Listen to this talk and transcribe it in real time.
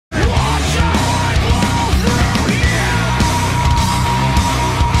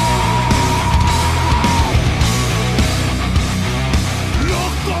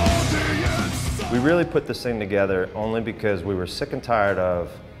really put this thing together only because we were sick and tired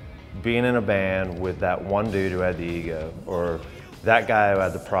of being in a band with that one dude who had the ego, or that guy who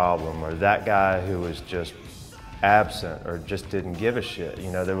had the problem, or that guy who was just absent or just didn't give a shit.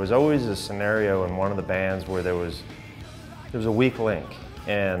 You know, there was always a scenario in one of the bands where there was a weak link,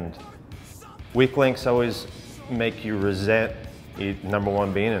 and weak links always make you resent, number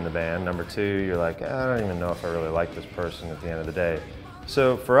one, being in the band. Number two, you're like, I don't even know if I really like this person at the end of the day.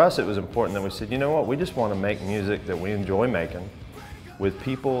 So for us, it was important that we said, you know what, we just want to make music that we enjoy making with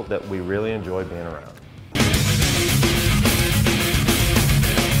people that we really enjoy being around.